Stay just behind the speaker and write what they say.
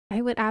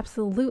I would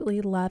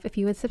absolutely love if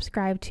you would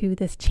subscribe to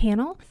this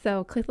channel.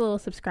 So click the little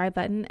subscribe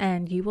button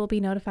and you will be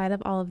notified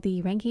of all of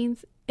the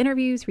rankings,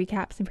 interviews,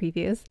 recaps, and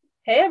previews.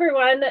 Hey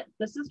everyone,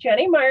 this is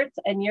Jenny Martz,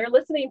 and you're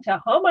listening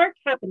to Hallmark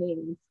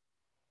Happenings.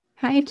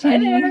 Hi, Hi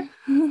there.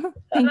 Jenny.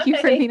 Thank you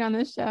for Hi. being on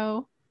the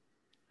show.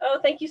 Oh,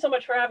 thank you so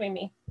much for having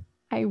me.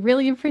 I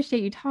really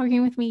appreciate you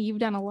talking with me. You've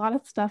done a lot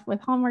of stuff with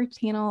Hallmark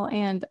Channel,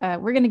 and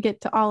we're going to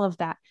get to all of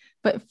that.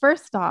 But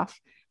first off,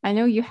 I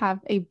know you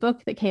have a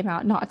book that came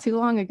out not too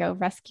long ago,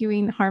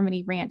 Rescuing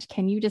Harmony Ranch.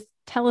 Can you just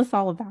tell us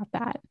all about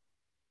that?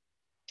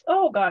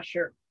 Oh gosh,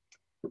 sure.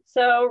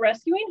 So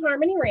Rescuing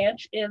Harmony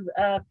Ranch is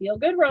a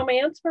feel-good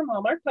romance from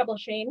Hallmark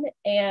Publishing,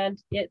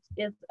 and it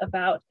is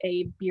about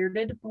a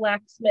bearded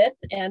blacksmith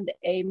and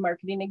a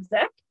marketing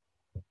exec.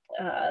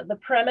 The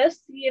premise,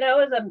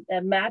 is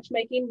a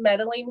matchmaking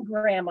meddling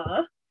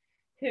grandma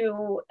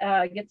who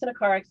gets in a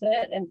car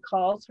accident and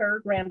calls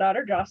her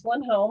granddaughter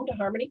Jocelyn home to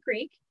Harmony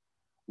Creek,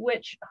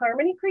 which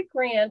Harmony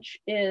Ranch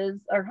is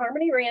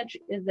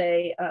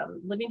a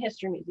living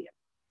history museum.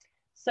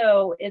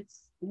 So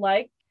it's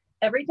like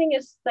everything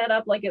is set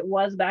up like it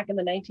was back in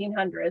the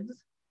 1900s.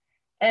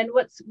 And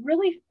what's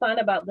really fun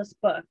about this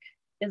book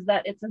is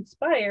that it's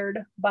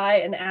inspired by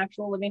an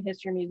actual living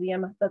history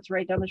museum that's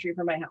right down the street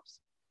from my house.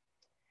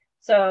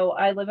 So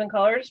I live in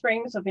Colorado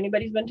Springs. So if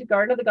anybody's been to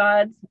Garden of the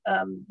Gods,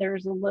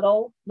 there's a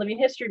little living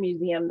history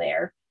museum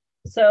there.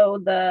 So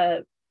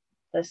the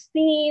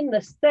scene,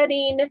 the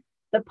setting,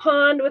 the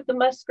pond with the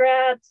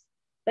muskrats,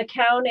 the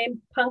cow named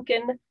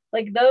Pumpkin,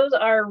 like those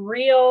are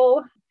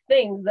real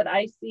things that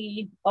I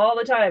see all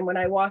the time when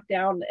I walk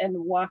down and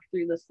walk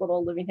through this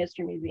little living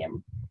history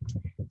museum.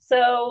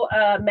 So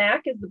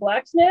Mac is the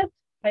blacksmith,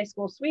 high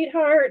school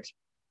sweetheart.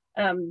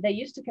 They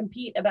used to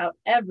compete about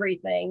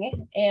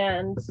everything,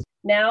 and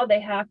now they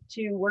have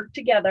to work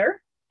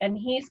together, and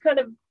he's kind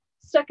of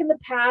stuck in the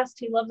past.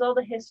 He loves all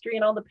the history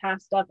and all the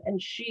past stuff,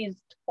 and she's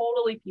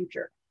totally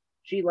future.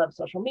 She loves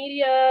social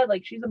media,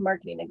 like she's a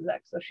marketing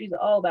exec, so she's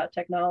all about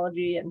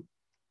technology. And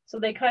so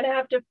they kind of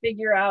have to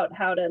figure out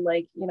how to,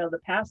 the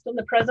past and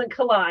the present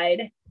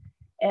collide,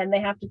 and they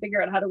have to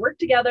figure out how to work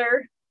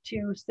together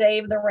to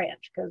save the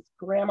ranch, because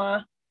grandma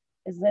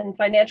is in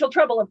financial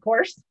trouble, of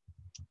course.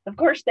 Of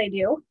course they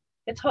do.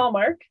 It's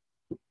Hallmark.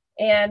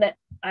 And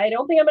I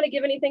don't think I'm going to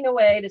give anything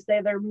away to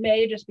say there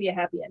may just be a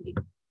happy ending.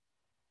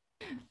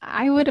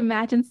 I would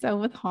imagine so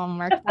with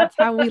Hallmark. That's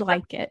how we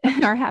like it,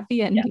 our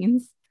happy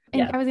endings.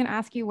 Yeah. And I was going to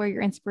ask you where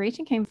your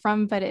inspiration came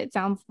from, but it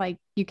sounds like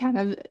you kind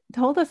of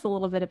told us a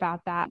little bit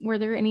about that. Were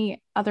there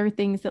any other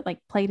things that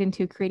played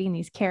into creating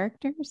these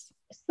characters?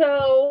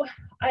 So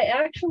I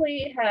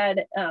actually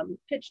had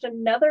pitched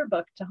another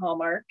book to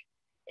Hallmark.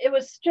 It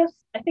was just,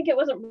 I think it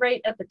wasn't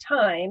right at the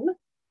time.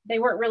 They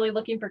weren't really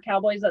looking for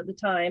cowboys at the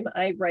time.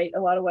 I write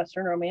a lot of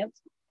Western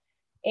romance.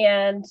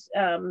 And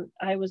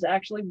I was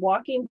actually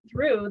walking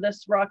through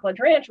this Rockledge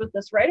Ranch with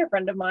this writer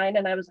friend of mine.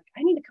 And I was like,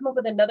 I need to come up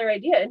with another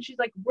idea. And she's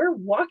like, we're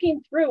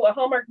walking through a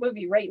Hallmark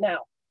movie right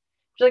now.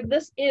 She's like,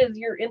 this is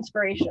your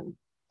inspiration.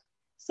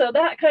 So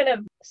that kind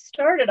of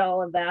started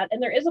all of that.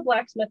 And there is a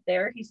blacksmith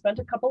there. He spent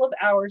a couple of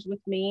hours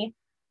with me,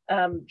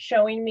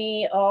 showing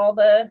me all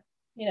the,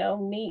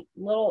 neat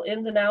little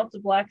ins and outs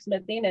of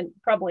blacksmithing, and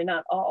probably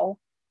not all,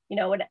 in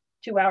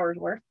 2 hours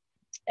worth.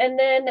 And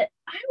then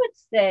I would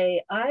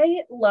say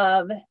I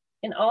love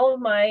in all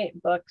of my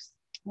books,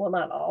 well,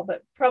 not all,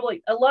 but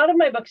probably a lot of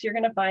my books, you're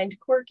going to find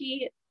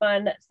quirky,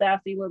 fun,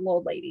 sassy little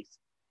old ladies.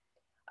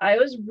 I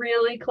was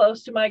really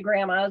close to my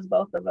grandmas,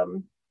 both of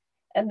them,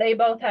 and they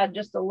both had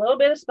just a little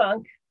bit of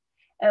spunk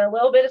and a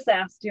little bit of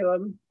sass to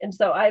them. And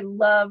so I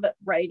love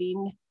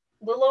writing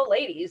little old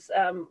ladies.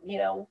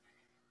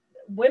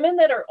 Women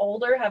that are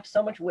older have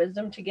so much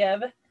wisdom to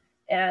give,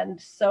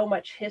 and so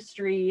much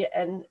history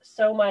and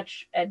so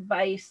much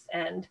advice,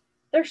 and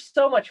they're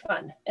so much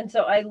fun. And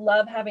so I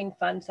love having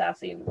fun,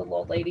 sassy little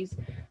old ladies.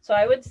 So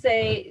I would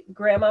say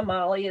Grandma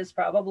Molly is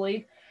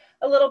probably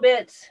a little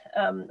bit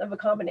of a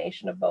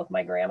combination of both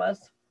my grandmas.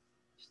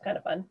 It's kind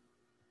of fun.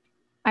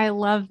 I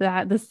love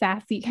that. The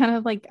sassy, kind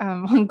of like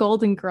on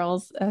Golden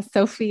Girls,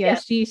 Sophia,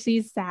 yeah.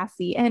 She's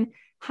sassy. And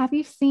have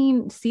you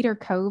seen Cedar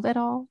Cove at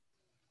all?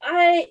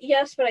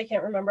 Yes, but I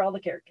can't remember all the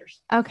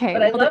characters. Okay.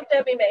 But I love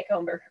Debbie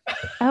Macomber.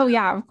 Oh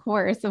yeah, of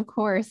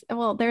course.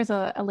 Well, there's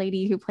a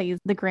lady who plays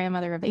the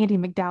grandmother of Andie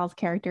MacDowell's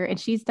character, and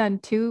she's done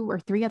 2 or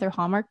 3 other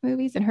Hallmark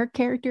movies, and her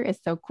character is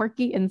so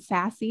quirky and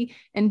sassy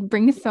and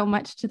brings so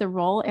much to the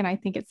role. And I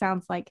think it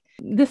sounds like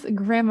this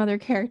grandmother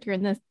character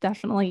in this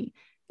definitely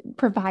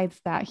provides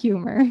that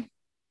humor.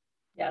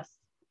 Yes.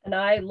 And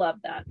I love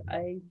that.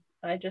 I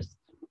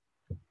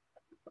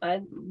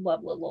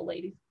love little old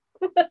ladies.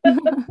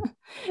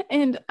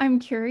 And I'm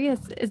curious,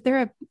 is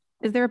there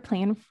a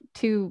plan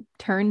to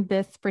turn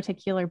this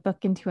particular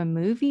book into a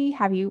movie?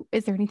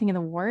 Is there anything in the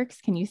works?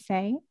 Can you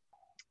say?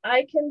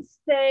 I can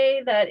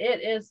say that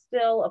it is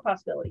still a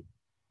possibility.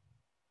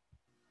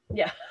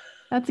 Yeah.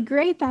 That's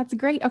great.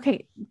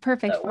 Okay,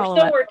 perfect. So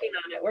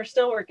we're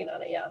still working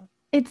on it. Yeah.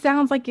 It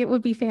sounds like it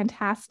would be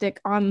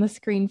fantastic on the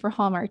screen for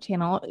Hallmark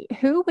Channel.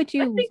 Who would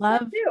you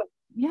love?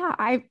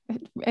 Yeah,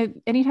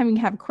 anytime you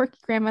can have quirky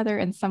grandmother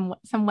and some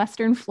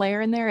Western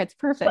flair in there, it's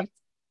perfect.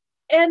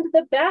 And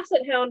the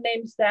basset hound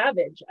named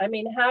Savage. I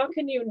mean, how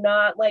can you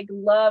not like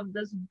love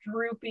this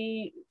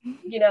droopy,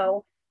 you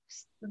know,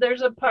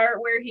 there's a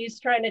part where he's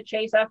trying to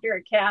chase after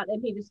a cat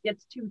and he just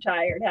gets too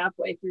tired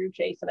halfway through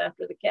chasing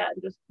after the cat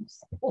and just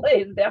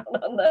lays down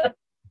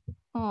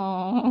Oh,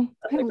 on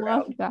I the love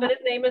ground. But that. his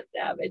name is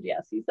Savage.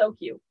 Yes, he's so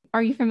cute.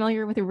 Are you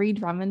familiar with Ree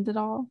Drummond at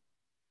all?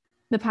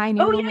 The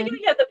Pioneer Oh yeah, Woman? yeah,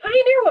 yeah. The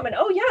Pioneer Woman.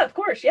 Oh yeah, of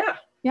course, yeah.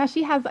 Yeah,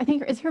 she has, I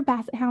think, is her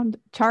basset hound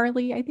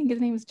Charlie? I think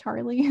his name is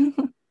Charlie.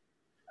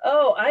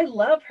 Oh, I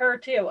love her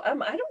too. I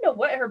don't know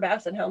what her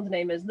basset hound's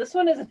name is. This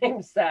one is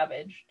named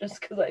Savage, just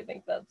because I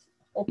think that's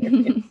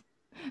hilarious.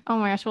 Oh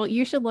my gosh. Well,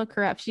 you should look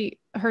her up.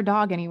 Her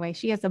dog anyway,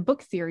 she has a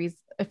book series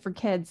for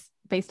kids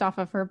based off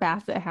of her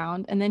basset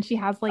hound. And then she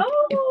has like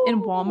in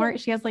Oh, Walmart,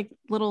 she has like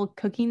little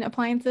cooking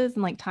appliances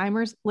and like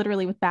timers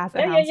literally with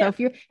basset yeah, yeah, hounds. So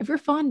yeah. if you're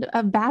fond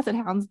of basset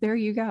hounds, there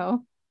you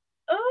go.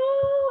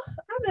 Oh,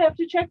 I'm gonna have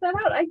to check that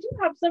out. I do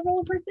have several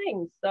of her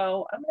things,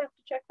 so I'm gonna have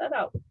to check that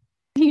out.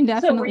 You So, were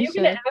definitely you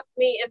gonna should. ask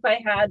me if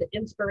I had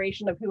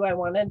inspiration of who I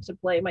wanted to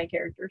play my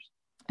characters?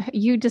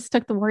 You just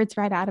took the words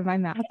right out of my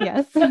mouth.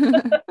 Yes.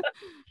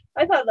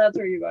 I thought that's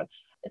where you're going.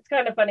 It's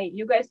kind of funny.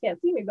 You guys can't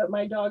see me, but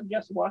my dog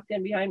just walked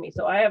in behind me.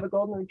 So I have a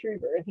golden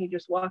retriever, and he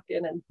just walked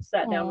in and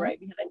sat down Oh, right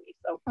behind me.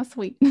 So, how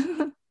sweet.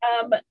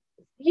 um,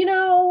 you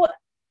know,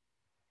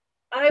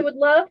 I would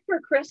love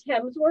for Chris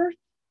Hemsworth,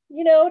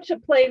 to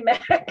play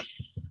Mac.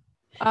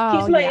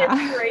 Oh He's my yeah.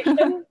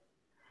 inspiration.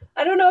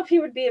 I don't know if he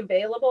would be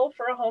available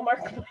for a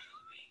Hallmark.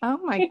 Oh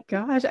my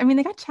gosh. I mean,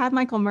 they got Chad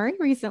Michael Murray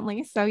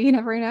recently, so you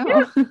never Yeah,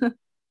 know.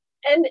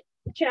 and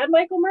Chad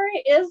Michael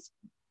Murray is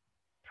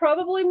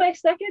probably my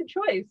second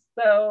choice,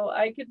 so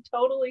I could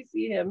totally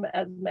see him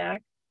as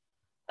Mac.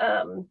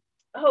 Um,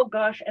 oh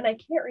gosh, and I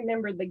can't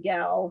remember the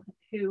gal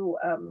who.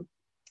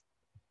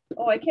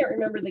 I can't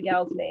remember the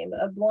gal's name.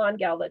 A blonde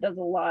gal that does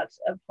a lot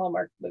of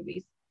Hallmark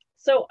movies.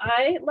 So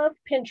I love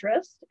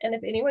Pinterest, and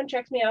if anyone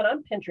checks me out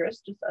on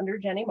Pinterest, just under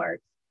Jenny Martz,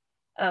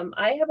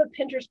 I have a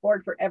Pinterest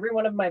board for every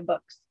one of my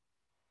books.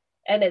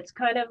 And it's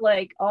kind of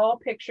like all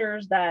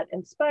pictures that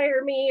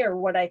inspire me or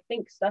what I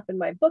think stuff in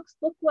my books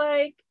look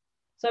like.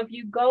 So if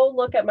you go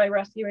look at my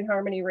Rescue and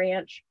Harmony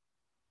Ranch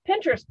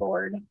Pinterest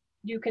board,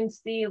 you can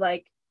see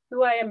like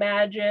who I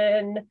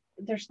imagine.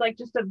 There's like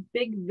just a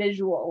big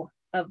visual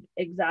of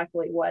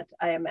exactly what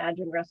I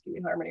imagine Rescue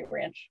and Harmony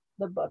Ranch,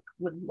 the book,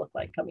 would look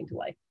like coming to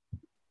life.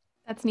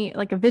 That's neat,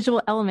 like a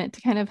visual element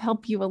to kind of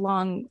help you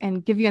along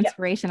and give you Yeah.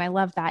 inspiration. I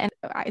love that.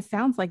 And it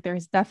sounds like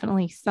there's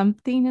definitely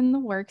something in the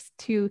works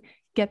to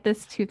get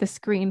this to the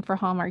screen for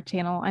Hallmark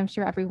Channel. I'm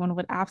sure everyone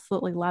would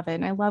absolutely love it.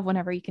 And I love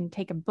whenever you can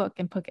take a book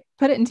and put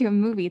it into a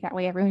movie. That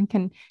way everyone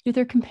can do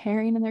their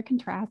comparing and their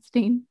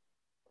contrasting.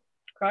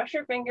 Cross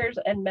your fingers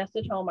and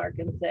message Hallmark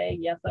and say,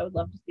 yes, I would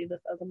love to see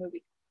this as a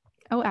movie.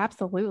 Oh,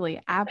 absolutely.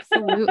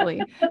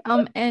 Absolutely.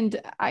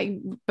 And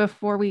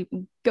before we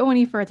go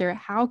any further,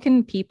 how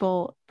can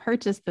people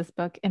purchase this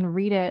book and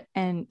read it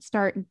and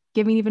start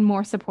giving even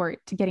more support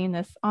to getting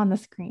this on the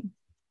screen?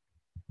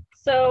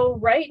 So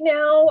right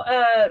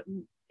now,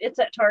 it's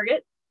at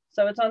Target.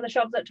 So it's on the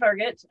shelves at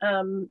Target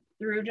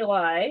through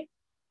July,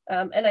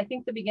 and I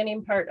think the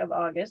beginning part of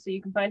August. So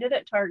you can find it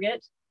at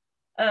Target.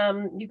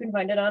 You can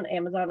find it on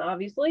Amazon,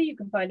 obviously. You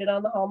can find it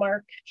on the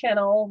Hallmark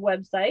Channel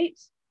website.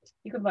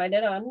 You can find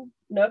it on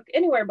Nook.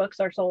 Anywhere books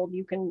are sold,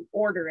 you can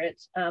order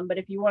it. But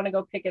if you want to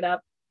go pick it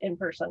up in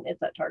person,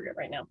 it's at Target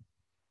right now.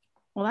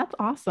 Well, that's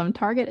awesome.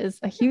 Target is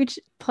a huge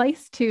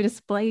place to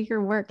display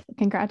your work. Yeah.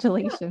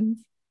 Congratulations.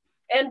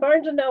 And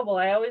Barnes and Noble.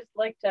 I always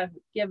like to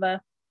give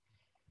a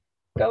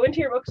go into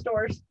your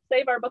bookstores,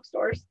 save our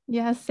bookstores.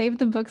 Yes, save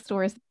the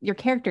bookstores. Your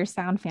characters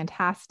sound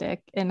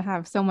fantastic and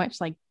have so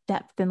much like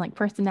depth and like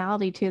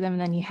personality to them.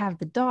 And then you have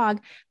the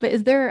dog. But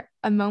is there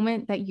a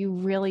moment that you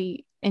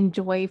really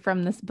enjoy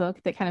from this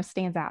book that kind of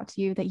stands out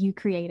to you that you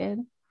created?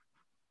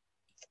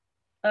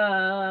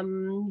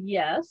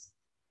 Yes.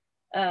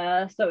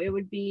 So it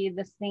would be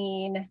the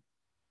scene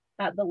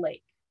at the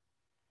lake.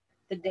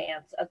 The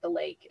dance at the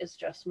lake is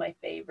just my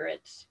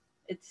favorite.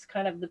 It's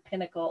kind of the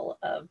pinnacle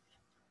of,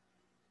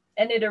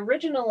 and it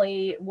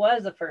originally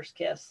was a first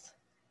kiss,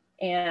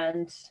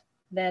 and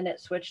then it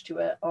switched to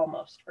an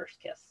almost first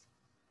kiss.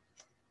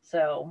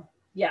 So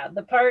yeah,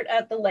 the part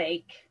at the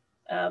lake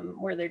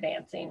where they're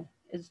dancing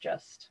is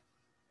just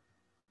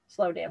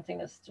slow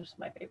dancing is just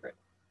my favorite.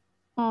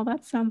 Oh,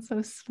 that sounds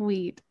so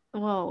sweet.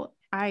 Well,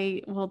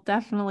 I will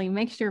definitely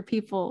make sure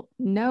people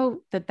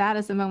know that that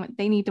is a moment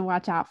they need to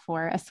watch out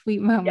for, a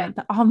sweet Yeah. moment,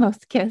 the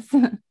almost kiss.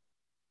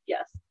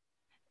 Yes.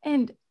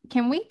 And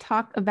can we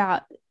talk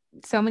about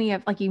so many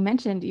of, like you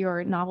mentioned,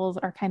 your novels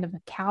are kind of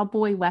a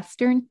cowboy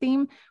Western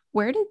theme.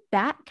 Where did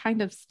that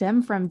kind of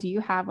stem from? Do you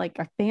have like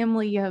a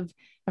family of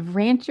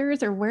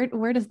ranchers, or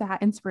where does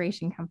that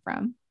inspiration come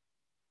from?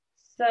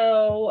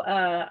 So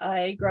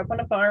I grew up on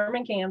a farm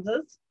in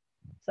Kansas.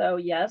 So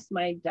yes,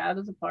 my dad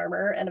was a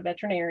farmer and a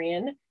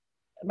veterinarian.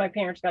 My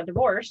parents got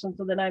divorced, and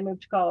so then I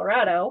moved to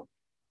Colorado.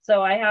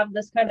 So I have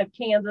this kind of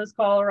Kansas,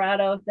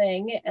 Colorado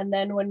thing. And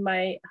then when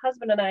my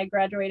husband and I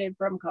graduated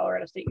from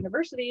Colorado State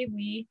University,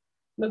 we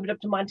moved up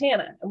to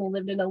Montana, and we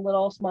lived in a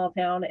little small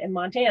town in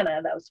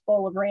Montana that was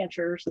full of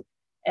ranchers.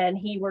 And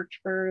he worked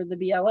for the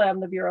BLM,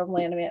 the Bureau of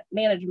Land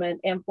Management,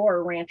 and for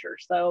a rancher.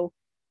 So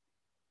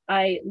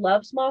I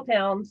love small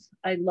towns.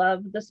 I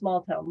love the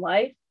small town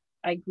life.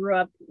 I grew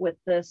up with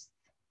this,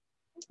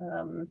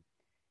 kind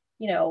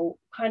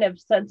of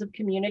sense of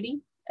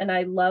community. And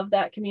I love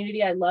that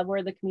community. I love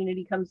where the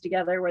community comes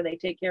together, where they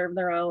take care of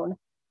their own.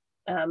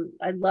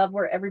 I love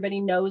where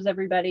everybody knows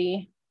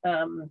everybody.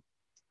 In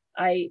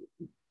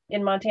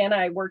Montana,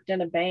 I worked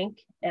in a bank,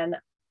 and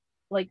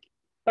like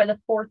by the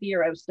 4th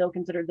year, I was still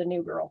considered the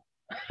new girl.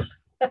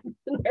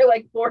 They're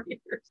like 4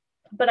 years,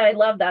 but I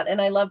love that.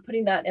 And I love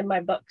putting that in my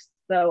books.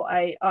 So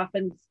I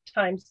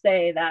oftentimes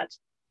say that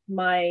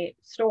my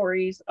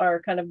stories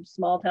are kind of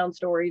small town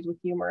stories with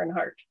humor and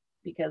heart,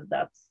 because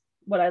that's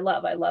what I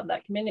love. I love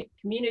that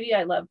community.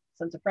 I love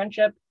sense of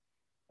friendship.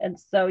 And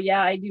so,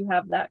 yeah, I do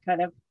have that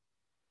kind of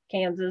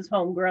Kansas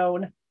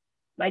homegrown.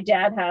 My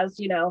dad has,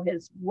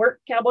 his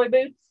work cowboy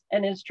boots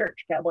and his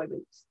church cowboy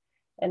boots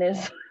and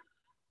his,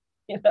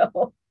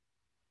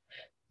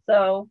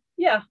 so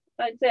yeah,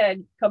 I'd say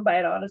I'd come by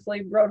it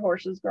honestly. Rode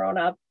horses growing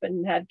up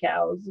and had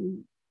cows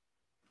and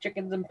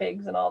chickens and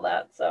pigs and all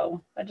that.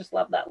 So I just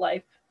love that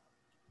life.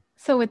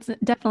 So it's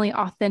definitely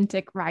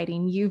authentic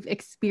writing. You've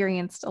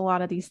experienced a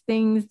lot of these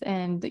things,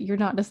 and you're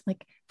not just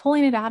like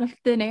pulling it out of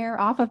thin air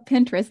off of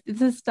Pinterest.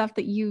 This is stuff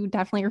that you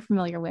definitely are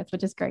familiar with,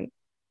 which is great.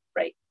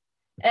 Right.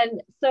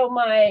 And so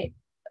I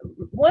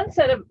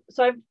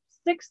have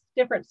 6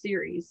 different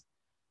series,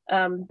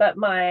 but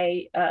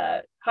my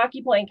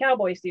hockey playing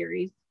cowboy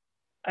series,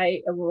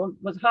 I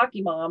was a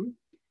hockey mom.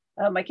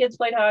 My kids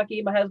played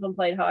hockey. My husband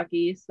played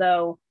hockey.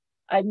 So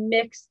I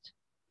mixed.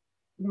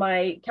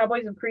 My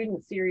Cowboys of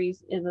Credence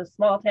series is a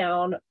small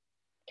town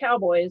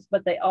cowboys,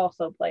 but they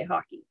also play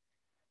hockey.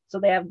 So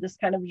they have this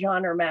kind of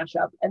genre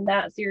mashup. And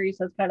that series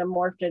has kind of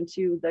morphed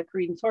into the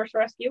Credence Horse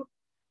Rescue.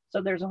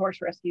 So there's a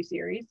horse rescue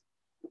series.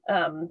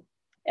 And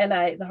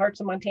the Hearts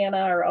of Montana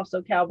are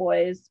also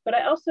cowboys, but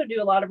I also do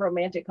a lot of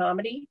romantic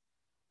comedy.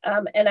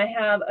 And I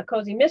have a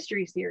cozy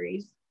mystery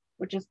series,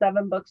 which is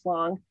 7 books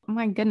long. Oh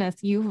my goodness,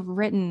 you've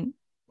written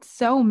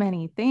so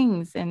many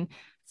things and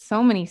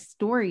so many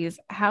stories.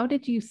 How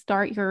did you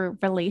start your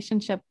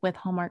relationship with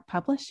Hallmark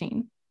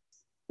Publishing?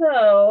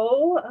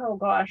 Oh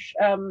gosh.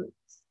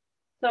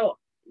 So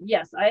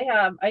yes,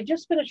 I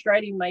just finished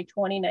writing my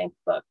 29th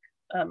book.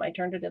 I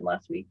turned it in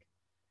last week.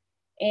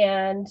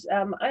 And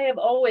I have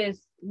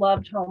always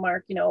loved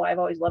Hallmark. I've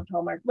always loved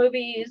Hallmark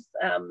movies.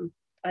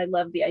 I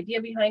love the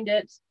idea behind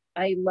it.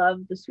 I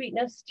love the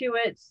sweetness to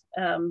it.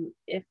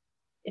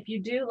 If you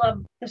do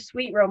love the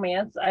sweet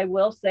romance, I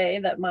will say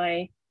that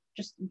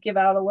just give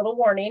out a little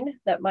warning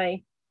that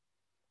my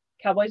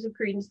Cowboys of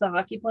Credence, the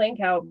hockey playing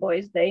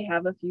cowboys, they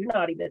have a few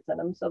naughty bits in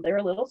them, so they're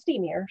a little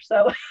steamier.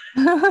 So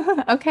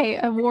okay,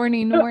 a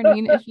warning.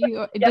 If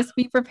you just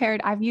be prepared.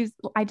 I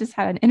just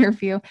had an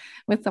interview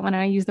with someone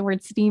and I used the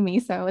word steamy,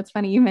 so it's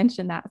funny you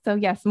mentioned that. So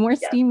yes, more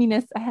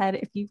steaminess ahead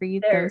if you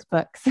read those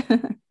books.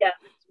 Yes,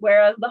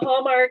 whereas the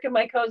Hallmark and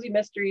my cozy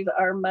mysteries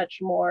are much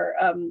more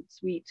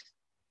sweet.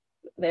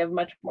 They have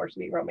much more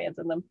sweet romance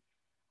in them.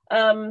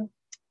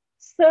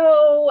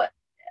 So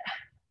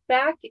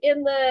back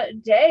in the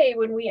day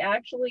when we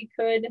actually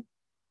could,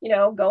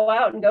 go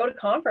out and go to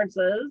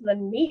conferences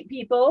and meet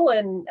people,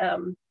 and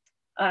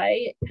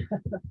I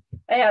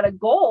had a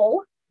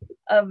goal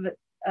of,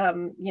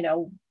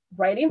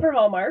 writing for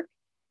Hallmark,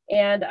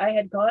 and I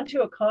had gone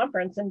to a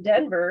conference in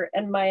Denver,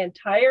 and my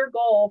entire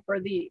goal for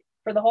the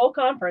whole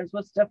conference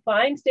was to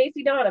find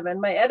Stacey Donovan,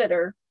 my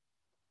editor,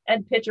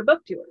 and pitch a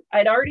book to her.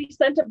 I'd already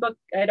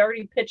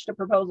pitched a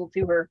proposal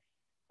to her.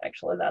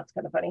 Actually, that's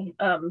kind of funny.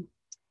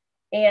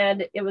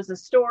 And it was a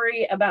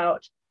story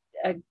about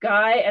a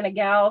guy and a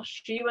gal.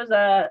 She was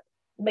a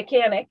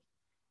mechanic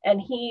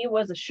and he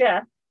was a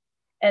chef,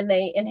 and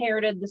they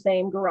inherited the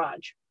same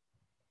garage.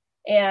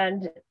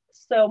 And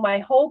so my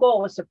whole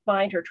goal was to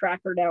find her,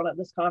 track her down at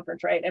this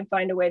conference, right? And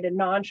find a way to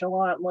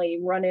nonchalantly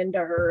run into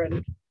her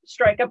and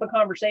strike up a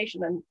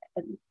conversation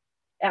and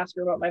ask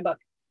her about my book.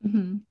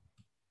 Mm-hmm.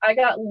 I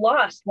got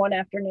lost one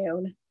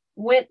afternoon,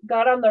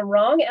 got on the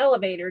wrong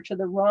elevator to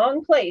the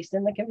wrong place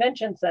in the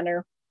convention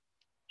center.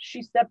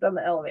 She stepped on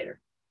the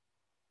elevator.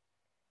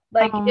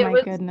 Like, oh it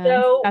was goodness.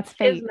 so That's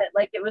fate. kismet,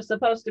 like it was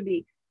supposed to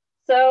be.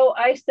 So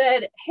I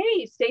said,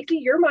 "Hey, Stacey,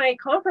 you're my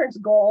conference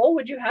goal.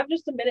 Would you have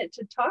just a minute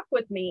to talk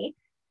with me?"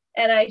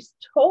 And I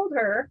told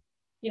her,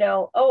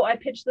 "Oh, I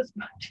pitched this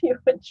book to you."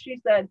 And she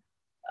said,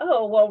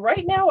 "Oh, well,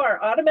 right now our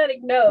automatic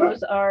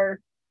no's are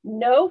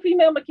no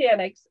female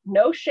mechanics,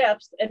 no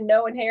chefs, and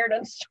no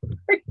inheritance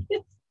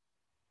stories."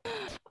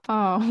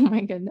 Oh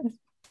my goodness.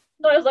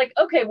 So I was like,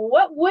 "Okay, well,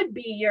 what would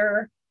be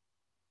your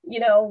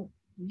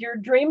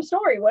dream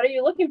story? What are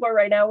you looking for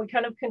right now?" We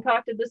kind of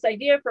concocted this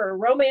idea for a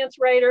romance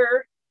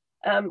writer,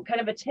 kind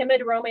of a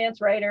timid romance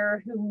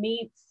writer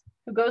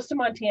who goes to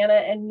Montana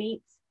and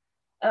meets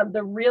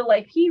the real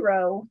life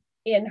hero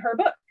in her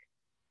book,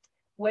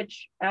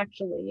 which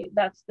actually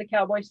that's the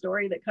cowboy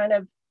story that kind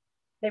of,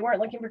 they weren't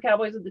looking for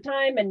cowboys at the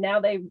time, and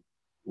now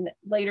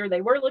later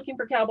they were looking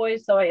for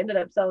cowboys. So I ended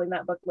up selling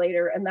that book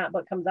later, and that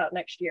book comes out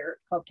next year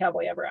called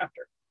Cowboy Ever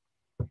After.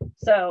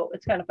 So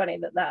it's kind of funny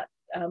that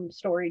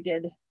story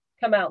did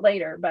come out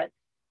later, but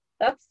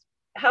that's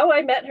how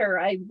I met her.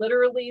 I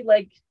literally,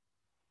 like,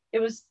 it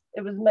was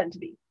meant to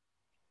be.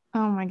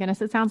 Oh my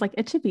goodness. It sounds like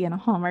it should be in a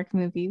Hallmark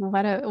movie.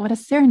 What a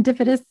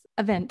serendipitous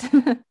event.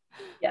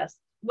 Yes.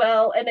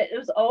 Well, and it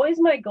was always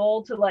my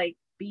goal to like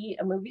be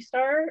a movie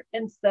star.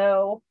 And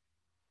so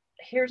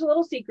here's a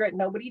little secret.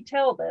 Nobody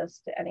tell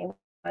this to anyone.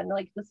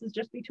 Like, this is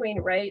just between,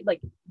 right?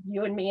 Like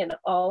you and me and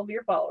all of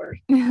your followers,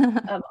 all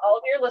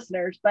of your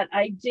listeners. But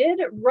I did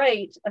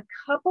write a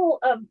couple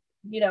of,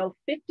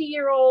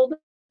 50-year-old,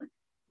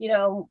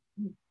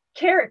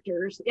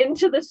 characters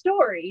into the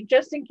story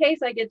just in case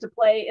I get to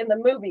play in the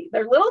movie.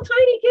 They're little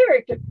tiny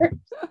characters.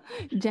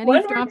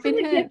 JENNIE's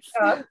dropping hints.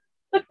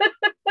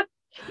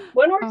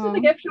 One works in the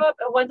gift shop,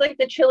 and one's like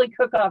the chili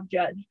cook-off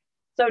judge.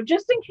 So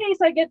just in case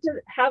I get to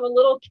have a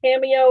little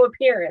cameo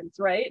appearance,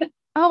 right?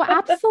 Oh,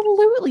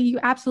 absolutely. You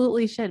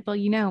absolutely should. Well,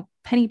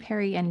 Penny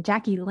Perry and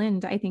Jackie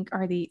Lind, I think,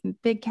 are the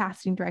big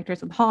casting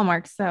directors of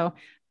Hallmark. So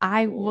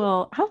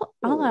I'll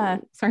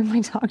sorry,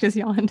 my dog just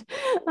yawned.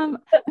 I'm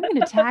going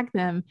to tag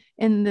them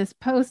in this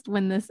post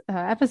when this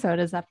episode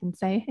is up and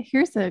say,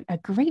 here's a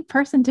great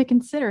person to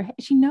consider.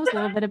 She knows a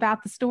little bit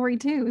about the story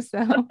too.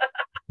 So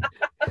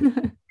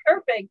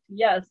perfect.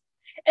 Yes.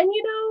 And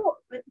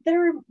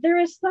there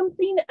is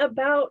something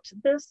about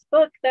this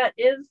book that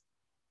is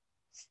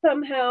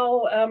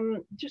somehow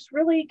just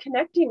really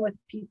connecting with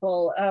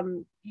people.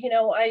 I'm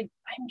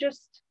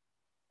just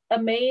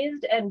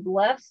amazed and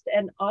blessed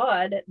and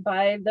awed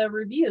by the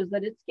reviews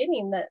that it's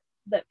getting,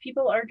 that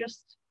people are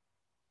just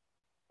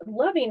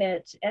loving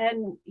it.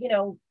 And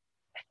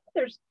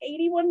there's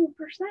 81%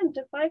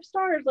 of 5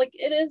 stars. Like,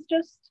 it is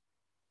just,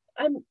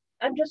 I'm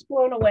just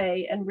blown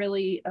away and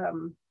really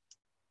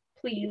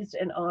pleased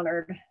and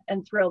honored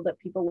and thrilled that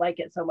people like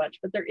it so much.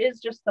 But there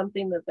is just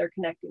something that they're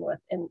connecting with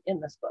in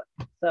this book.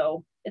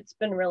 So it's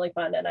been really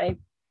fun, and I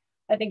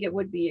think it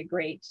would be a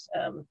great,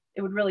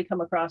 it would really come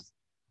across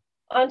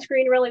on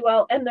screen really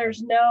well. And there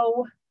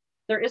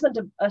isn't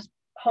a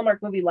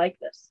Hallmark movie like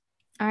this.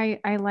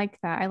 I like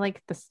that. I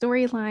like the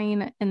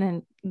storyline, and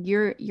then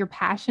your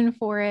passion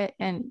for it,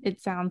 and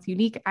it sounds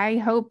unique. I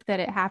hope that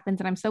it happens,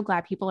 and I'm so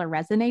glad people are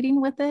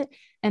resonating with it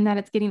and that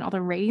it's getting all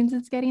the ratings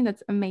it's getting.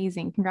 That's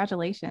amazing.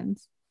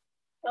 Congratulations.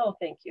 Oh,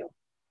 thank you.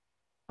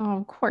 Oh,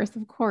 of course,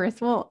 of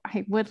course. Well,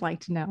 I would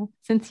like to know,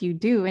 since you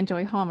do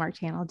enjoy Hallmark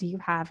Channel, do you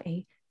have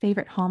a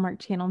favorite Hallmark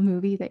Channel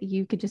movie that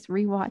you could just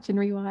rewatch and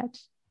rewatch?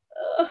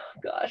 Oh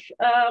gosh.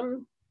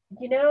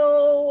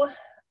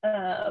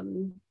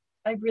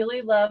 I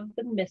really love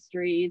the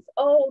mysteries.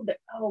 Oh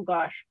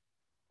gosh.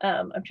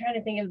 I'm trying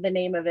to think of the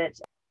name of it.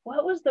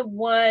 What was the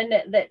one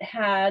that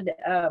had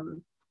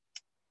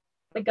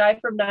the guy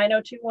from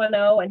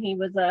 90210, and he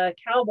was a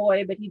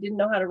cowboy, but he didn't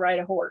know how to ride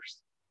a horse.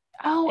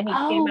 And he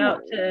came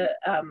out to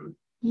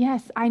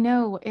yes, I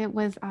know. It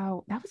was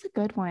that was a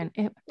good one.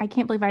 I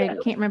can't believe I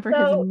can't remember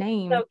his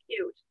name. So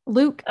cute.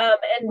 Luke. And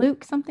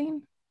Luke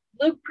something.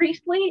 Luke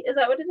Priestley, is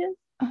that what it is?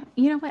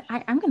 You know what?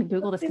 I'm going to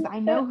Google this because I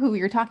know who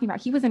you're talking about.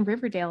 He was in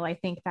Riverdale, I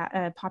think,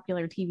 that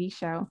popular TV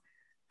show.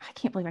 I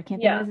can't believe I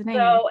can't think of his name.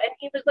 So, and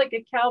he was like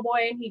a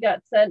cowboy, and he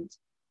got sent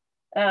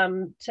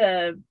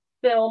to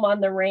film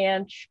on the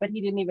ranch, but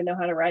he didn't even know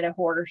how to ride a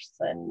horse.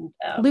 And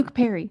Luke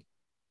Perry.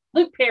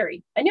 Luke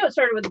Perry. I knew it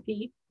started with a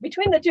P.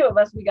 Between the two of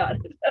us, we got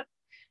it.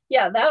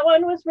 Yeah, that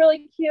one was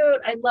really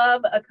cute. I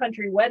love A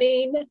Country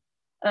Wedding.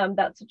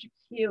 That's such a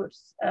cute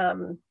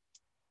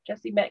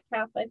Jesse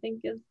Metcalf, I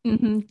think, is.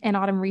 And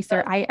Autumn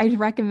Reeser. I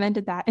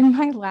recommended that in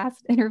my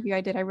last interview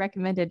I did. I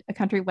recommended A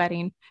Country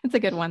Wedding. It's a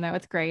good one, though.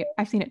 It's great.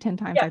 I've seen it 10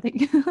 times, I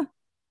think.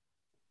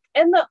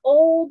 And the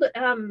old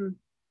Mrs.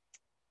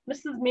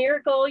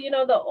 Miracle,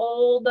 the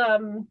old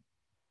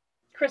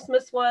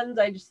Christmas ones.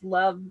 I just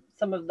love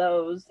some of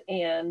those.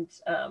 And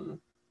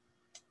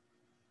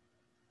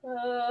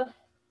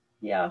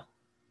yeah.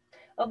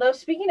 Although,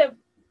 speaking of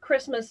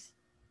Christmas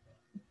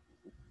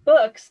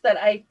books that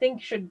I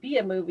think should be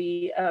a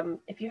movie,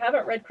 if you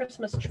haven't read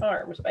Christmas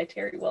Charms by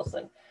Terry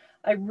Wilson,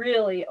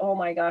 oh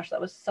my gosh,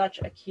 that was such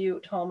a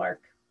cute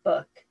Hallmark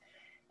book,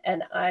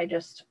 and I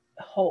just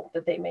hope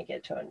that they make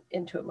it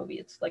into a movie.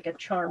 It's like a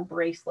charm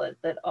bracelet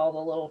that all the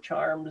little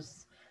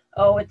charms,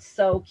 it's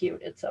so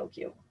cute.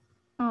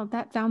 Oh,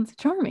 that sounds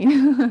charming.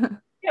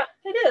 Yeah,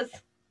 it is.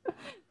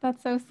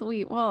 That's so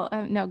sweet. Well,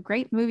 no,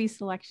 great movie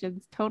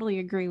selections. Totally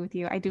agree with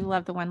you. I do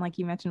love the one, like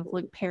you mentioned, with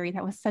Luke Perry.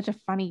 That was such a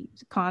funny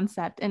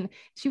concept. And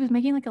she was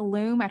making like a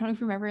loom. I don't know if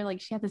you remember, like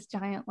she had this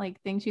giant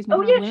like thing she was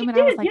making a loom. And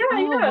I was like,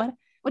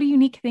 what a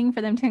unique thing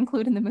for them to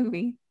include in the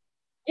movie.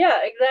 Yeah,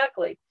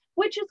 exactly.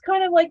 Which is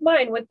kind of like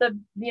mine with the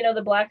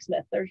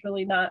blacksmith. There's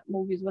really not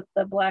movies with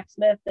the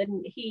blacksmith,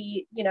 and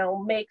he,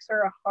 makes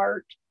her a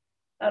heart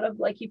out of,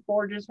 like, he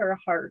forges her a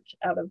heart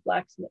out of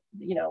blacksmith,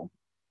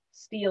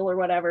 steel or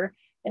whatever.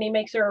 And he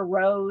makes her a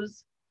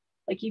rose,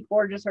 Like he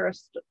forges her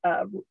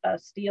a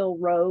steel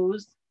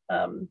rose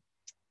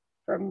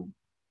from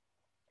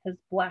his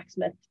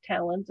blacksmith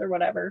talents or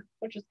whatever,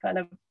 which is kind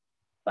of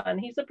fun.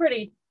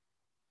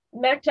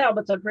 Mac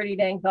Talbot's a pretty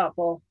dang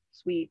thoughtful,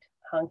 sweet,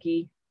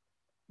 hunky,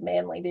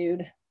 manly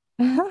dude.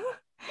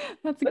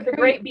 That's with great. a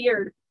great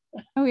beard.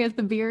 Oh, he has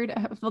the beard.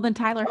 Well, then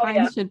Tyler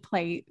Hynes should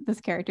play this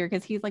character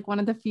because he's like one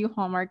of the few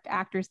Hallmark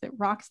actors that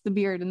rocks the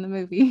beard in the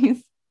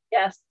movies.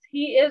 Yes,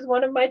 he is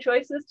one of my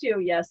choices too.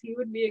 Yes, he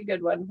would be a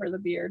good one for the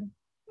beard.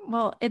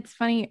 Well, it's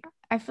funny.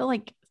 I feel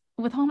like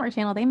with Hallmark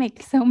Channel, they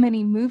make so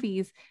many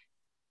movies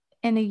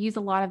and they use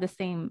a lot of the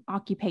same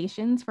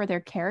occupations for their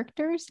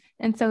characters.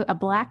 And so a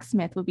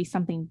blacksmith would be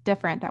something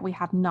different that we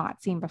have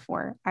not seen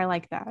before. I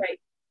like that. Right.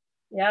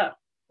 Yeah.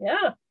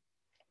 Yeah.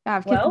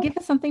 Give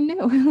us something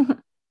new.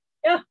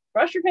 Yeah.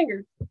 Brush your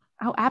fingers.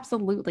 Oh,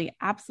 absolutely.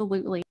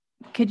 Absolutely.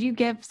 Could you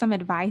give some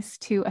advice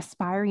to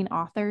aspiring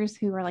authors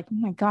who are like, oh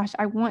my gosh,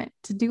 I want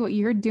to do what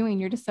you're doing.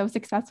 You're just so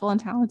successful and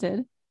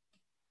talented.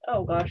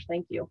 Oh gosh,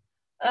 thank you.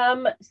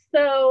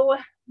 So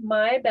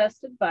my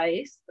best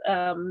advice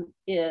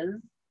is,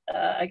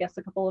 I guess,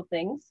 a couple of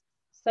things.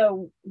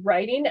 So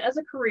writing as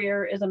a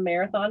career is a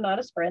marathon, not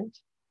a sprint.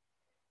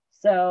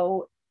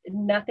 So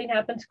nothing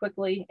happens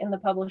quickly in the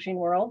publishing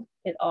world.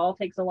 It all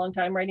takes a long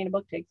time. Writing a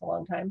book takes a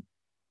long time.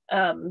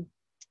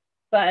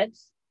 But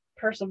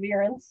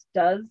perseverance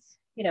does,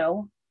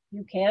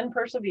 you can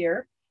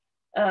persevere.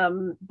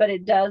 But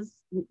it does,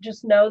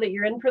 just know that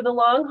you're in for the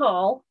long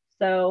haul.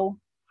 So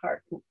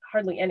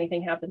hardly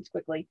anything happens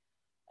quickly.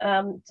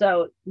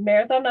 So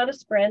marathon, not a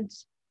sprint.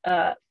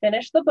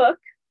 Finish the book.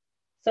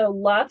 So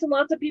lots and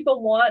lots of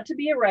people want to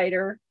be a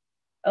writer.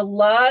 A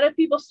lot of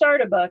people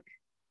start a book,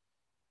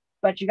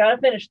 but you got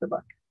to finish the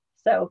book.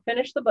 So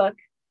finish the book.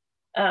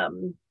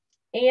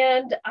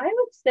 And I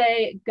would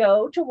say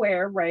go to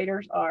where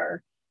writers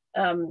are.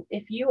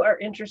 If you are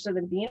interested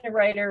in being a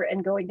writer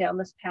and going down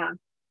this path,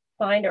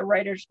 find a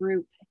writers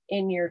group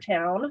in your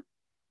town,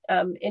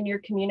 in your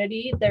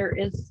community. There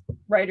is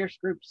writers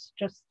groups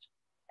just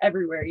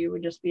everywhere. You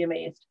would just be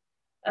amazed.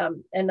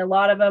 And a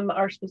lot of them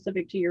are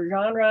specific to your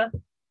genre.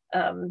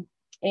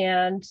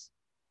 And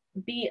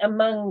be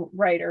among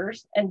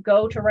writers and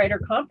go to writer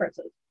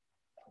conferences.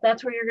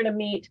 That's where you're going to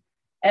meet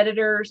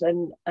editors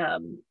and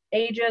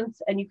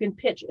agents, and you can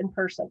pitch in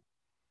person.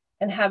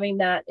 And having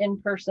that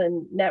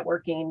in-person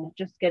networking,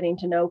 just getting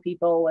to know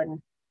people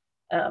and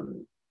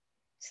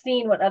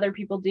seeing what other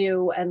people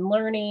do and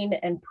learning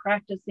and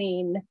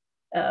practicing.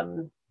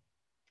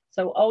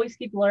 So always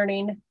keep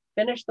learning,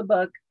 finish the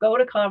book, go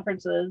to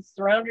conferences,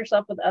 surround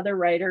yourself with other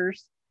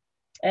writers,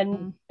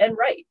 and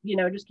write,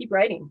 just keep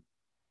writing.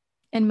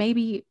 And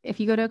maybe if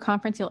you go to a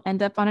conference, you'll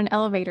end up on an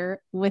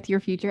elevator with your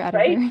future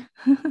editor.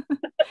 Right?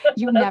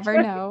 You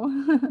never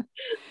know.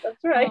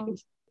 That's right.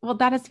 Well,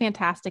 that is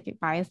fantastic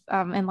advice.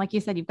 And like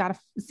you said, you've got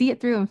to see it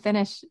through and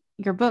finish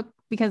your book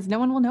because no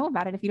one will know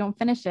about it if you don't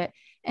finish it.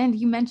 And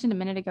you mentioned a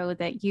minute ago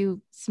that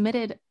you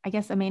submitted, I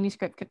guess, a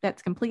manuscript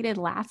that's completed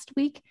last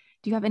week.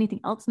 Do you have anything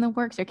else in the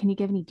works, or can you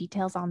give any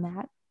details on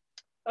that?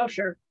 Oh,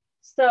 sure.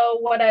 So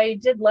what I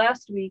did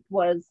last week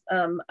was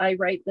I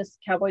write this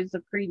Cowboys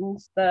of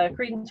Credence, the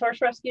Credence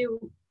Horse Rescue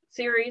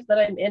series that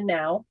I'm in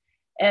now.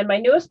 And my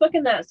newest book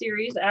in that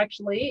series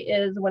actually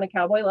is When a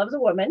Cowboy Loves a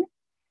Woman.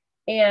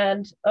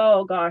 And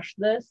oh gosh,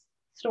 this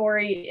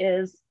story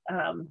is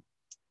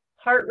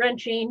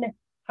heart-wrenching,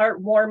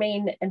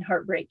 heartwarming, and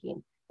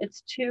heartbreaking.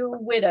 It's two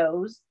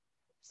widows.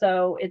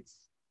 So it's,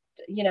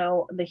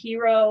 the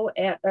hero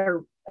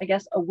or I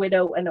guess a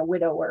widow and a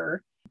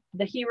widower.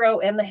 The hero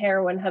and the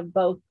heroine have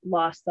both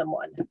lost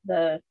someone.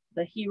 The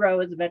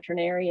hero is a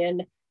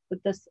veterinarian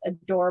with this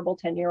adorable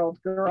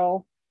 10-year-old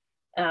girl,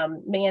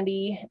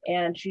 Mandy,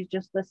 and she's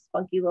just this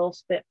spunky little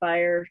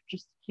spitfire,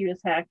 just cute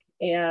as heck.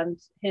 And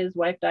his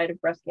wife died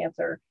of breast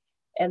cancer.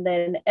 And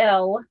then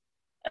Elle,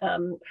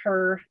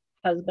 her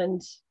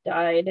husband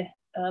died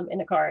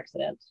in a car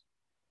accident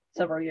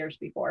several years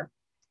before.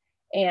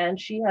 And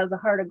she has a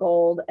heart of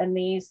gold. And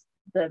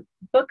the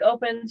book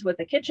opens with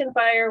a kitchen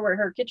fire where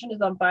her kitchen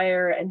is on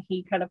fire, and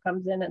he kind of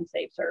comes in and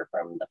saves her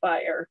from the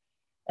fire.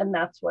 And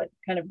that's what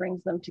kind of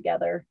brings them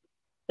together.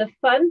 The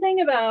fun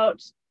thing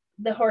about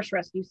the horse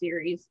rescue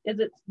series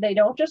is they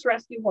don't just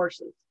rescue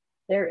horses.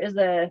 There is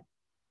a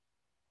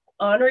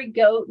ornery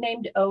goat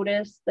named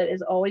Otis that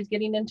is always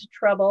getting into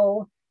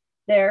trouble.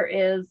 There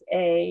is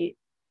a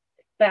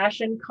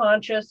fashion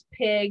conscious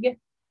pig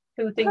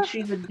who thinks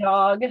she's a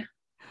dog.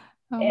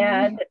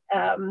 And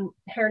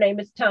her name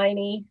is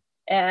Tiny.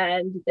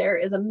 And there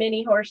is a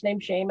mini horse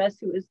named Seamus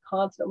who is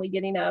constantly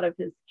getting out of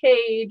his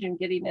cage and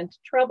getting into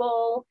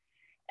trouble.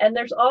 And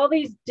there's all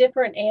these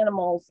different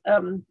animals.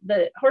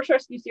 The horse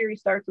rescue series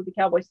starts with the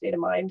Cowboy State of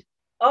Mind.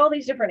 All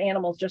these different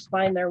animals just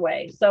find their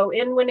way. So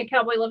in When a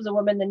Cowboy Loves a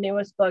Woman, the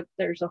newest book,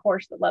 there's a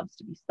horse that loves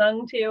to be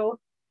sung to,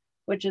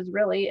 which is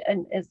really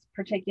and is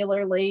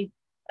particularly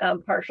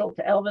partial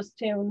to Elvis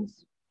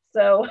tunes.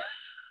 So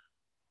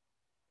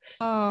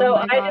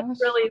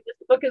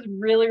this book is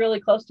really, really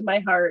close to my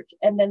heart.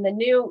 And then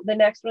the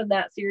next one in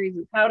that series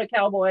is How to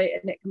Cowboy,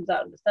 and it comes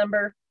out in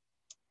December.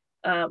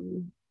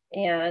 And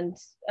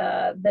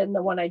then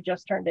the one I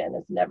just turned in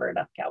is Never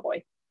Enough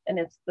Cowboy. And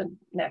it's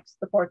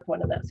the fourth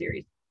one in that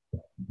series.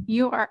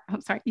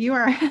 I'm sorry, you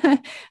are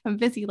a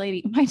busy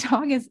lady. My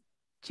dog is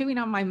chewing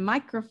on my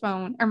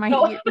microphone or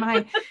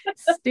my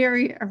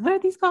stereo, or what are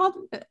these called?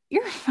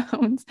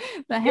 Earphones,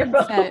 the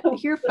headset,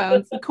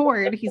 earphones, the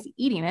cord. He's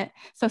eating it.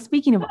 So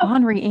speaking of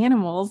ornery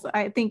animals,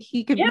 I think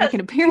he could make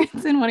an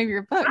appearance in one of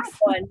your books.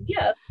 One,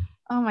 yes.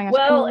 Oh my gosh.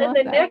 Well,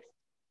 and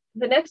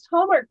the next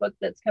Hallmark book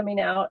that's coming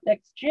out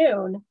next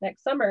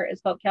summer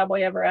is called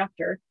Cowboy Ever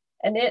After.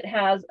 And it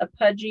has a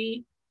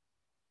pudgy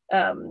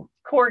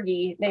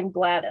corgi named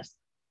Gladys.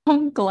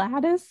 Oh,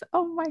 Gladys.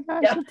 Oh my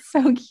gosh, that's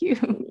so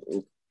cute.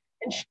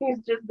 And she's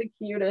just the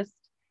cutest.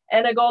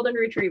 And a golden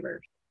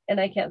retriever. And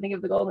I can't think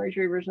of the golden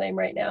retriever's name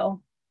right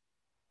now.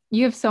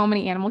 You have so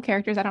many animal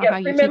characters. I don't know how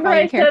you keep all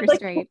your characters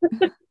straight.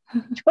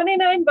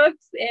 29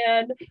 books,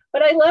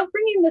 but I love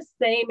bringing the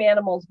same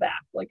animals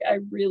back. Like, I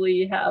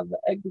really have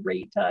a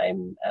great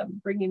time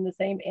bringing the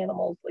same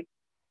animals like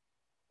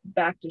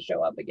back to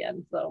show up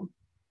again. So,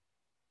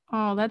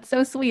 oh, that's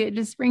so sweet. It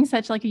just brings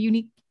such like a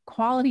unique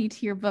quality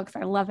to your books.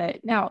 I love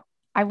it. Now,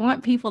 I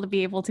want people to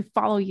be able to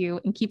follow you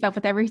and keep up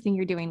with everything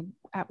you're doing.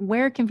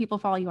 Where can people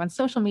follow you on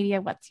social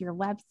media? What's your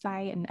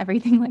website and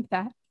everything like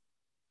that?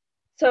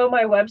 So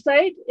my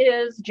website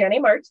is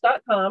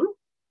JENNIEMARTS.com,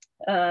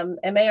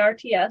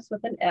 MARTS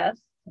with an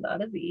S,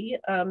 not a Z,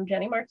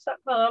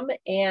 JENNIEMARTS.com.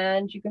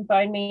 And you can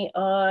find me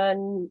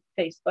on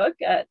Facebook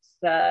at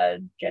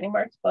Jennie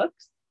Marts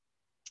Books.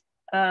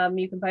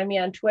 You can find me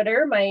on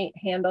Twitter. My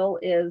handle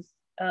is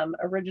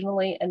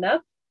originally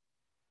enough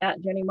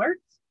at Jennie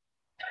Marts.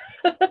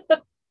 It's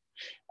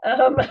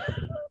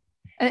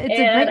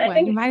a great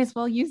one. You might as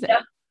well use it.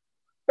 Yeah,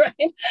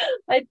 right.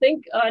 I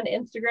think on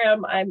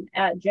Instagram I'm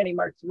at Jennie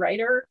Marts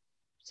Writer.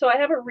 So I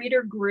have a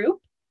reader group.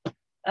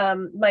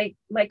 My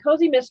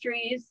cozy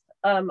mysteries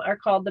are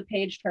called the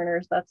Page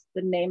Turners. That's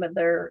the name of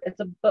it's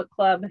a book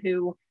club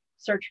who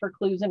search for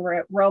clues in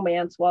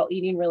romance while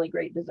eating really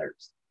great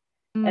desserts.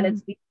 And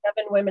it's these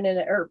 5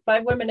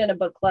 women in a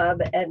book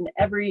club, and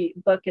every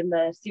book in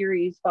the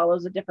series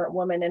follows a different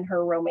woman and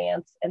her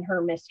romance and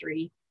her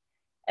mystery.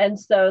 And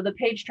so the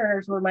Page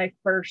Turners were my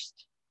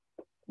first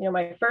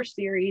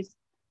series.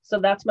 So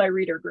that's my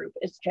reader group.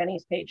 It's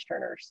Jennie's Page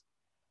Turners.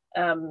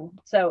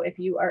 So if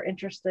you are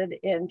interested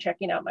in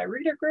checking out my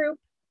reader group,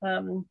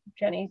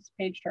 Jennie's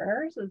Page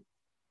Turners is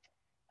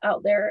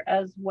out there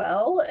as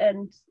well.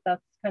 And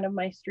that's kind of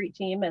my street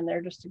team. And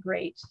they're just a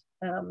great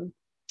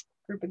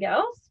group of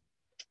gals.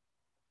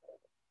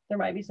 There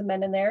might be some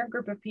men in there,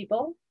 group of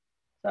people.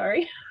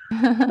 Sorry.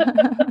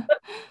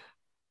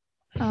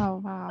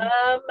 Oh, wow.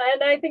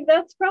 And I think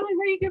that's probably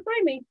where you can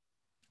find me.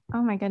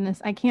 Oh my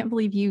goodness. I can't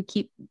believe you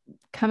keep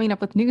coming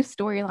up with new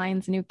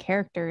storylines, new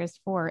characters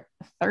for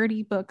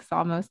 30 books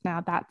almost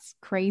now. That's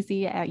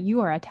crazy.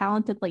 You are a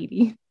talented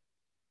lady.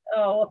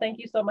 Oh, well, thank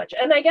you so much.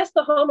 And I guess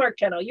the Hallmark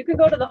channel, you can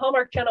go to the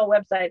Hallmark channel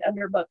website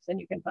under books and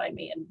you can find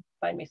me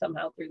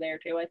somehow through there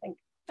too, I think.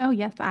 Oh,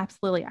 yes,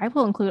 absolutely. I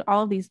will include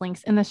all of these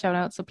links in the show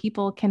notes so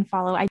people can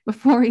follow.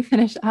 Before we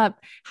finish up,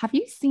 have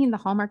you seen the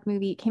Hallmark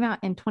movie? It came out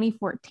in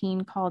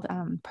 2014 called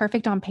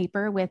Perfect on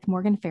Paper with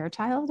Morgan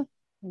Fairchild.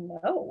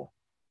 No.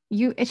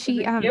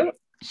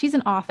 She's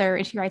an author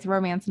and she writes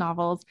romance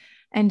novels.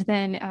 And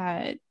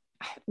then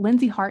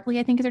Lindsay Hartley,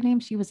 I think is her name.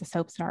 She was a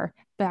soap star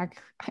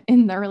back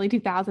in the early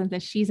 2000s,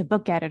 and she's a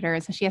book editor.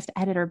 So she has to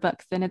edit her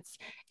books, and it's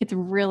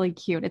really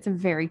cute. It's a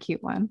very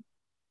cute one.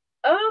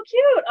 Oh,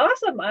 cute.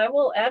 Awesome. I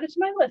will add it to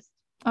my list.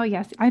 Oh,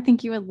 yes. I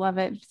think you would love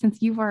it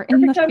since you are in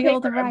the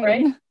field of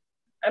writing.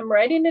 I'm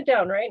writing it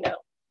down right now.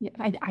 Yeah,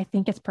 I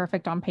think it's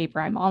perfect on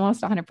paper. I'm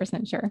almost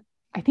 100% sure.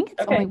 I think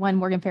it's only one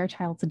Morgan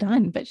Fairchild's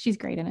done, but she's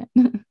great in it.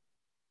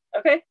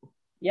 Okay.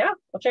 Yeah,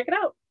 I'll check it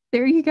out.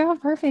 There you go.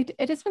 Perfect.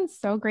 It has been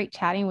so great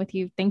chatting with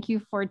you. Thank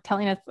you for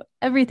telling us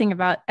everything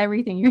about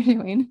everything you're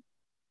doing.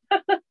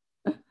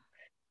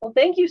 Well,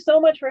 thank you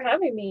so much for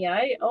having me.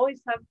 I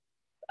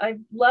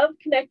love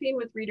connecting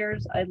with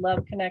readers. I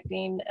love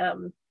connecting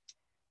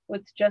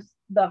with just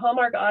the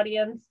Hallmark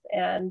audience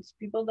and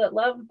people that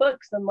love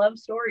books and love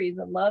stories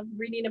and love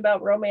reading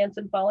about romance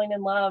and falling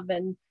in love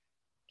and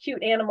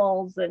cute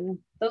animals. And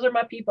those are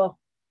my people.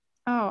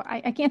 Oh,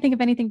 I can't think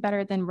of anything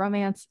better than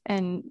romance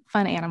and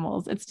fun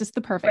animals. It's just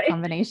the perfect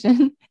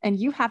combination. And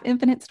you have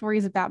infinite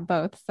stories about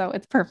both. So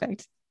it's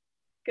perfect.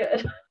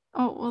 Good.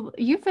 Oh, well,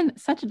 you've been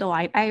such a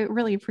delight. I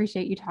really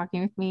appreciate you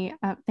talking with me.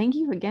 Thank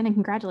you again, and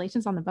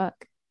congratulations on the book.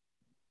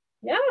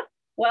 Yeah.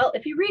 Well,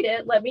 if you read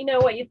it, let me know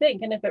what you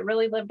think and if it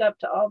really lived up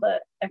to all the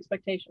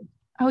expectations.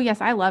 Oh,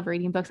 yes. I love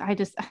reading books. I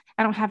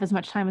don't have as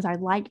much time as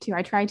I'd like to.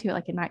 I try to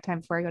like at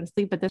nighttime before I go to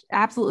sleep, but this will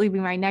absolutely be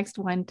my next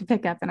one to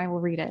pick up and I will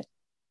read it.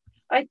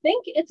 I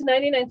think it's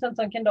 99 cents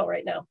on Kindle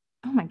right now.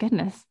 Oh my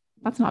goodness.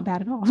 That's not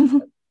bad at all.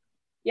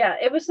 Yeah,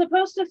 it was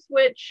supposed to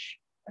switch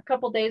a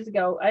couple days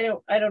ago. I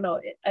don't know.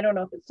 I don't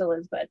know if it still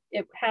is, but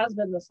it has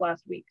been this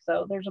last week.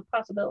 So there's a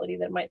possibility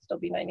that it might still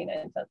be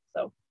 99 cents.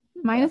 So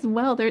might as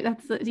well.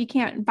 You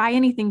can't buy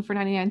anything for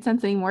 99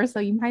 cents anymore. So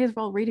you might as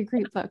well read a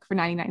great book for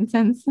 99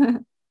 cents.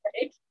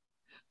 Right.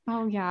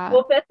 Oh, yeah.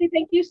 Well, Betsy,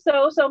 thank you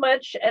so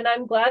much. And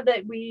I'm glad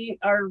that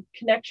our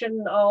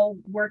connection all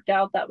worked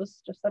out. That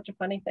was just such a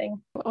funny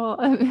thing. Well,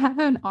 have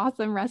an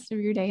awesome rest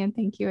of your day and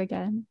thank you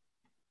again.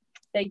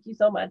 Thank you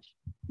so much.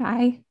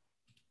 Bye.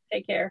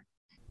 Take care.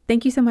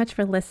 Thank you so much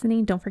for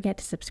listening. Don't forget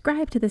to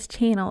subscribe to this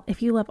channel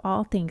if you love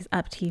all things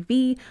Up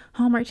TV,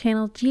 Hallmark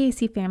Channel,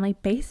 GAC Family,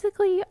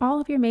 basically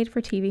all of your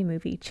made-for-TV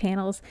movie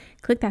channels.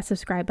 Click that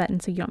subscribe button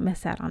so you don't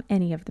miss out on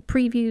any of the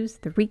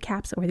previews, the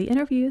recaps, or the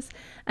interviews.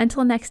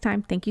 Until next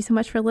time, thank you so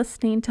much for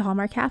listening to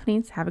Hallmark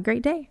Happenings. Have a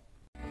great day.